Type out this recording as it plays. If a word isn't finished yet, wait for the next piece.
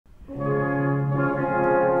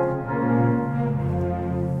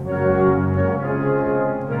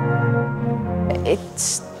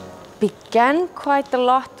It began quite a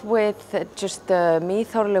lot with just me,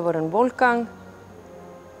 Þorleifur and Wolfgang,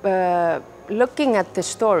 looking at the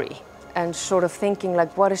story and sort of thinking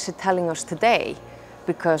like, what is it telling us today?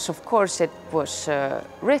 Because of course it was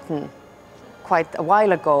written quite a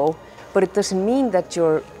while ago, but it doesn't mean that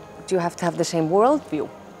you have to have the same worldview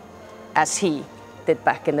as he did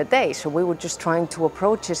back in the day. So we were just trying to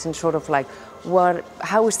approach this and sort of like,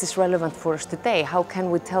 how is this relevant for us today? How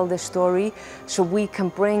can we tell this story so we can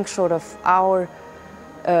bring sort of our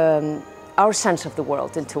sense of the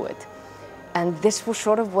world into it? And this was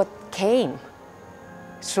sort of what came,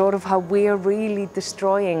 sort of how we are really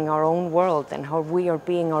destroying our own world and how we are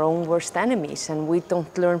being our own worst enemies, and we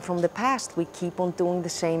don't learn from the past. We keep on doing the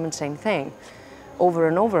same thing over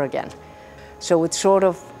and over again. So it's sort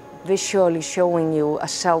of visually showing you a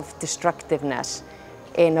self-destructiveness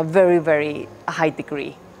in a very, very high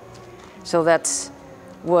degree. So that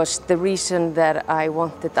was the reason that I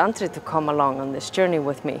wanted Andri to come along on this journey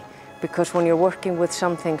with me, because when you're working with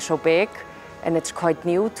something so big and it's quite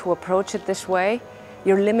new to approach it this way,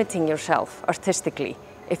 you're limiting yourself artistically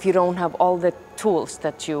if you don't have all the tools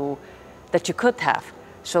that you could have.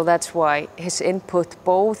 So that's why his input,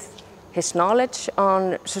 both his knowledge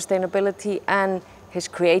on sustainability and his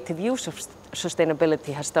creative use of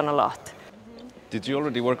sustainability, has done a lot. Did you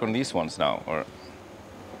already work on these ones now, or?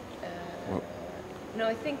 No,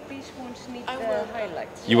 I think these ones need the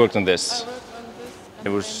highlights. You worked on this? I worked on this. It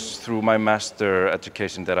was through my master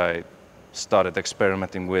education that I started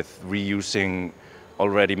experimenting with reusing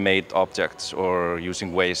already made objects or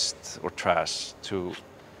using waste or trash to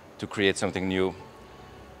create something new,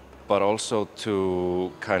 but also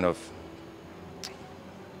to kind of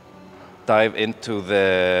dive into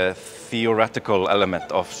the theoretical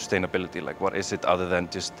element of sustainability. Like, what is it other than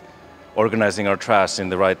just organizing our trash in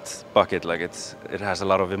the right bucket? Like, it has a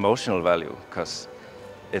lot of emotional value because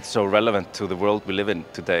it's so relevant to the world we live in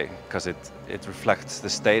today, because it reflects the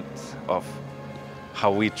state of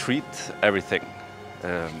how we treat everything.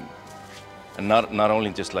 And not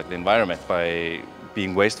only just like the environment by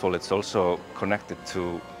being wasteful, it's also connected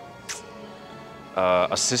to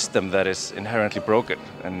a system that is inherently broken,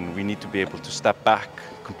 and we need to be able to step back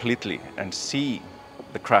completely and see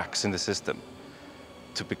the cracks in the system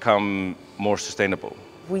to become more sustainable.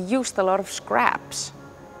 We used a lot of scraps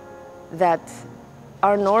that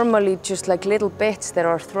are normally just like little bits that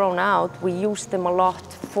are thrown out. We used them a lot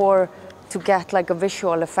to get like a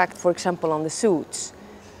visual effect, for example, on the suits.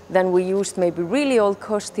 Then we used maybe really old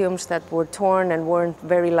costumes that were torn and weren't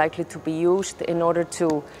very likely to be used in order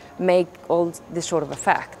to make all this sort of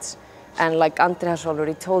effects. And like Andri has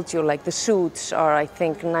already told you, like the suits are, I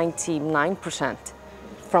think, 99%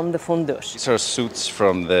 from the Fundus. These are suits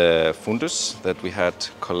from the Fundus that we had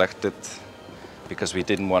collected because we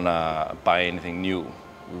didn't want to buy anything new.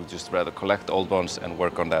 We would just rather collect old ones and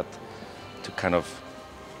work on that to kind of,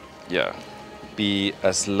 be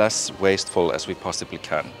as less wasteful as we possibly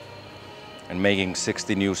can. And making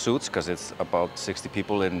 60 new suits, because it's about 60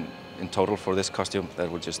 people in total for this costume, that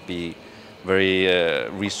would just be very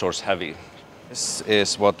resource heavy. This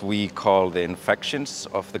is what we call the infections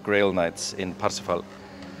of the Grail Knights in Parsifal.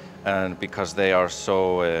 And because they are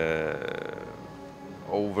so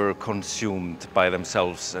over-consumed by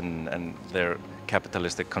themselves and their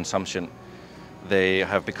capitalistic consumption, they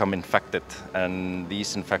have become infected, and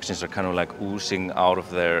these infections are kind of like oozing out of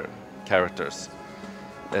their characters,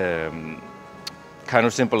 kind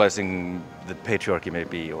of symbolizing the patriarchy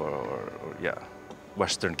maybe, or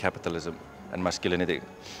Western capitalism and masculinity.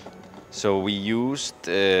 So we used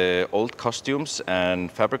old costumes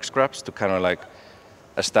and fabric scraps to kind of like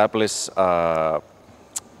establish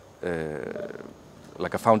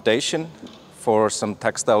like a foundation for some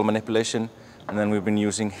textile manipulation, and then we've been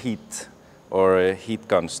using heat or heat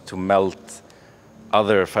guns to melt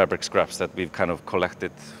other fabric scraps that we've kind of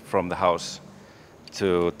collected from the house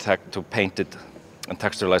to paint it and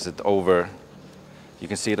texturalize it over. You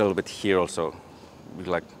can see it a little bit here also. We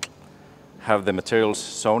like have the materials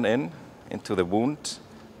sewn into the wound,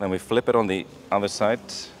 then we flip it on the other side,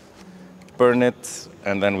 burn it,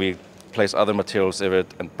 and then we place other materials in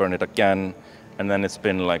it and burn it again. And then it's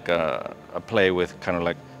been like a play with kind of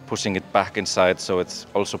like pushing it back inside, so it's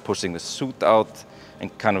also pushing the suit out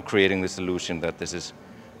and kind of creating this illusion that this is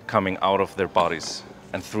coming out of their bodies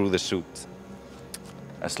and through the suit,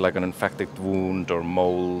 as like an infected wound or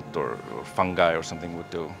mold or fungi or something would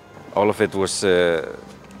do. All of it was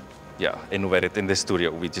innovated in this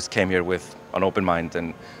studio. We just came here with an open mind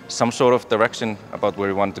and some sort of direction about where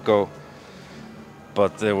we wanted to go,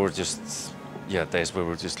 but there were just days where we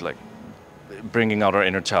were just like bringing out our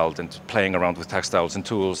inner child and playing around with textiles and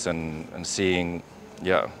tools and seeing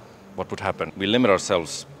yeah, what would happen? We limit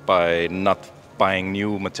ourselves by not buying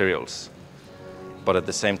new materials, but at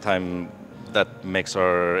the same time, that makes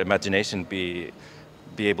our imagination be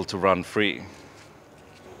able to run free.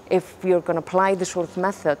 If you're going to apply the sort of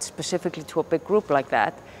method specifically to a big group like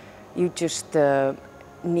that, you just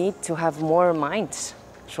need to have more minds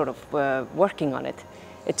sort of working on it.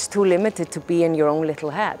 It's too limited to be in your own little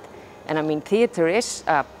head. And I mean, theater is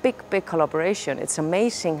a big, big collaboration. It's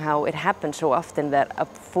amazing how it happens so often that a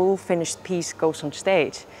full finished piece goes on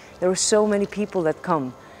stage. There are so many people that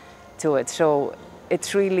come to it. So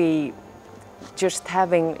it's really just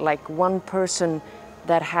having like one person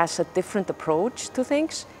that has a different approach to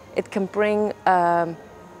things. It can bring a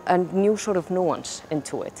new sort of nuance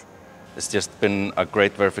into it. It's just been a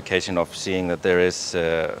great verification of seeing that there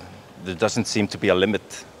doesn't seem to be a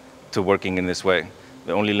limit to working in this way.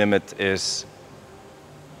 The only limit is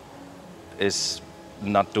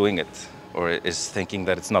not doing it, or is thinking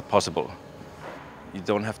that it's not possible. You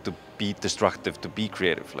don't have to be destructive to be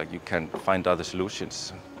creative. Like, you can find other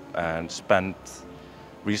solutions and spend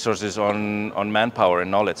resources on manpower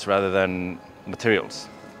and knowledge rather than materials.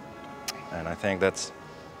 And I think that's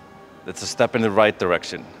a step in the right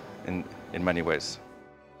direction in many ways.